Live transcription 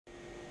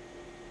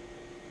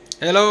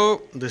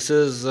Hello, this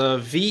is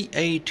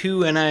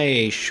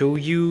VA2NA. Show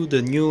you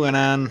the new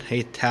Anan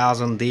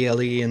 8000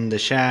 daily in the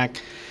shack,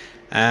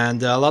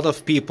 and a lot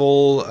of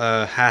people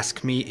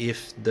ask me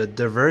if the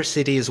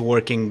diversity is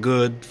working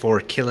good for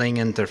killing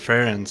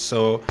interference.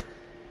 So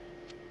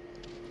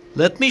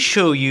let me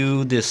show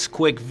you this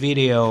quick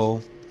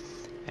video,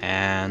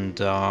 and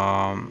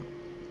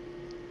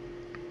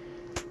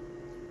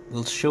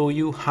we'll show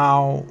you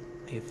how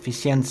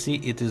efficiency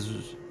it is.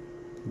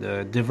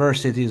 The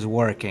diversity is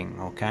working.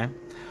 Okay,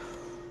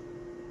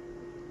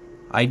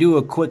 I do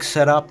a quick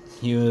setup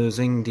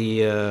using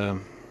the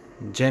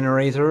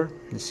generator,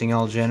 the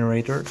signal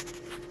generator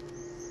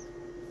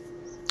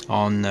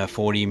on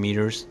 40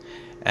 meters,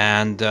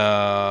 and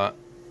I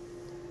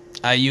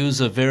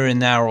use a very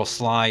narrow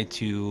slide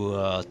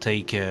to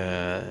take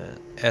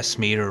S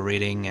meter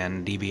reading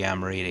and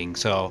dBm reading.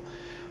 So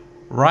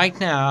right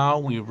now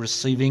we're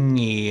receiving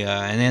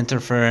an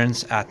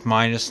interference at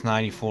minus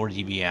 94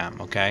 dBm.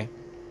 Okay,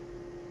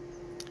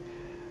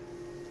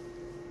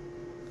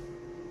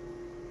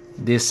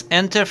 this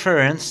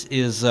interference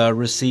is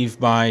received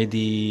by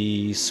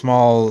the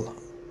small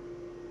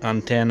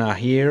antenna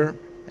here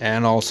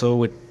and also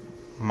with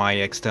my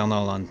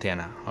external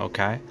antenna.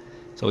 Okay,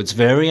 so it's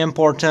very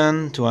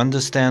important to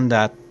understand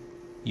that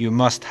you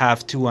must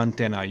have two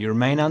antenna, your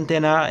main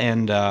antenna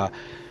and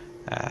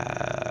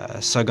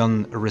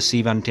second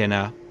receive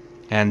antenna,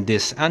 and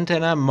this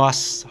antenna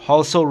must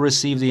also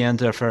receive the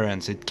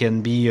interference. It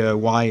can be a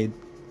white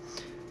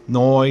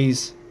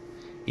noise,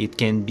 it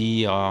can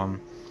be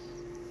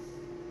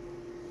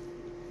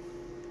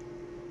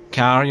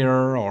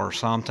carrier or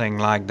something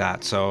like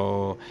that.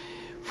 So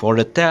for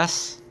the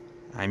test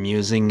I'm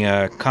using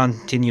a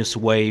continuous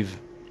wave.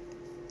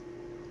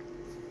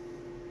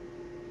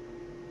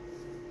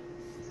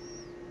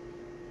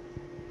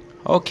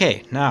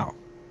 Okay, now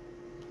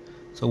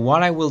so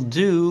what I will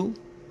do,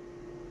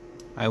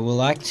 I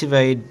will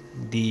activate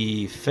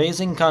the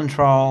phasing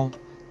control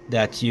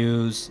that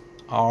use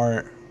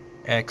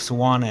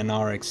RX1 and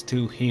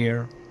RX2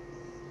 here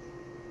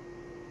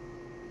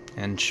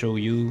and show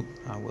you.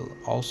 I will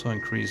also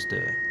increase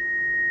the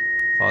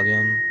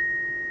volume.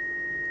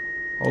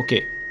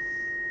 Okay,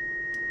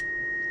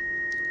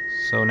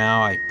 so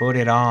now I put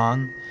it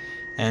on,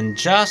 and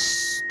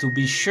just to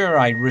be sure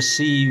I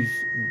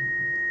receive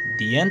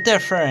the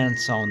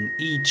interference on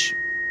each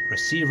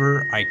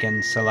receiver, I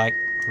can select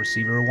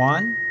receiver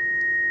 1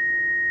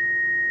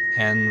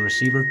 and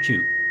receiver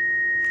 2.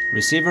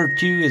 Receiver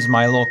 2 is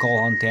my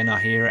local antenna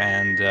here,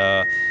 and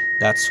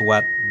that's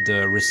what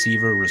the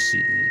receiver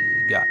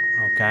got.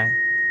 Okay,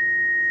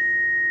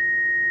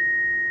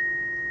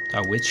 so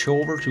I switch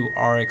over to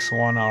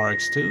RX1,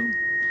 RX2,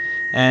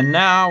 and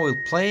now we're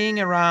playing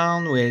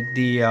around with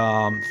the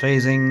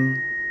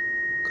phasing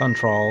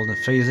control, the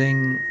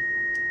phasing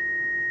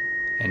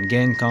and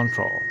gain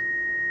control.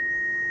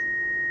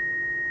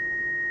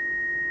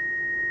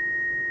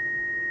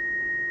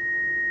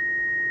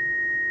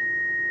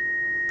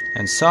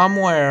 And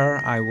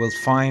somewhere I will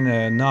find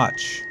a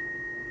notch.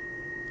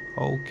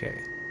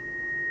 Okay,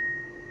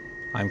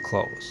 I'm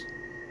close.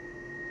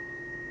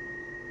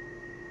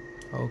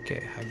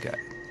 Okay, I got it.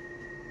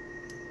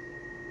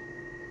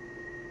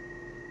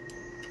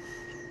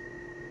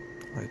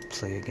 Let's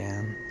play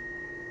again.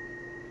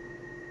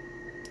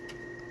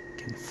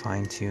 Can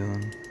fine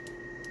tune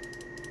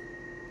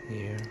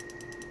here.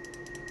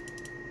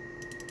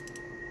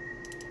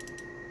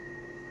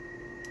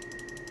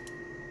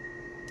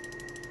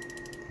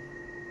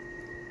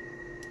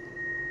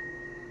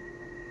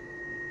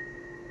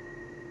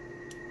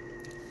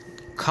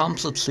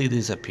 Completely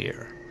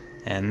disappear,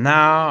 and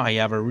now I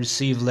have a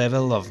receive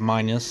level of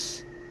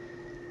minus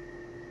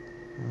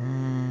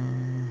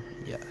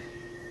yeah,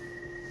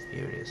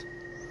 here it is,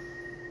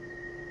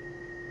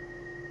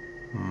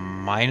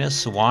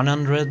 minus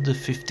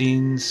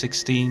 115,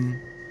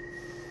 16.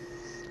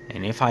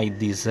 And if I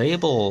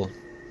disable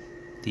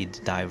the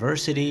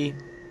diversity,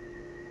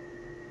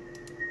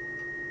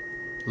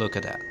 look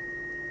at that,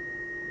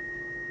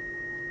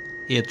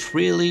 it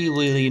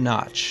really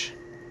notch,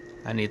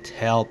 and it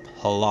helped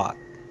a lot.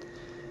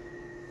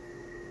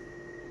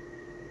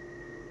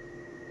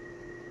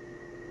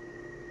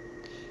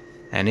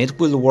 And it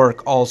will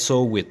work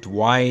also with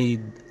white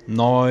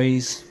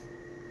noise,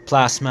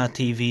 plasma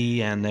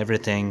TV and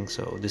everything.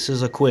 So this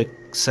is a quick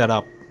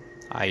setup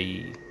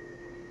I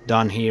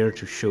done here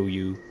to show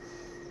you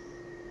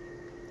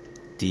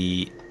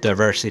the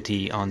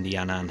diversity on the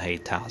Anan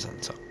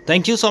 8000. So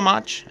thank you so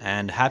much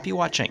and happy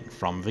watching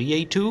from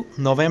VA2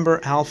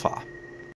 November Alpha.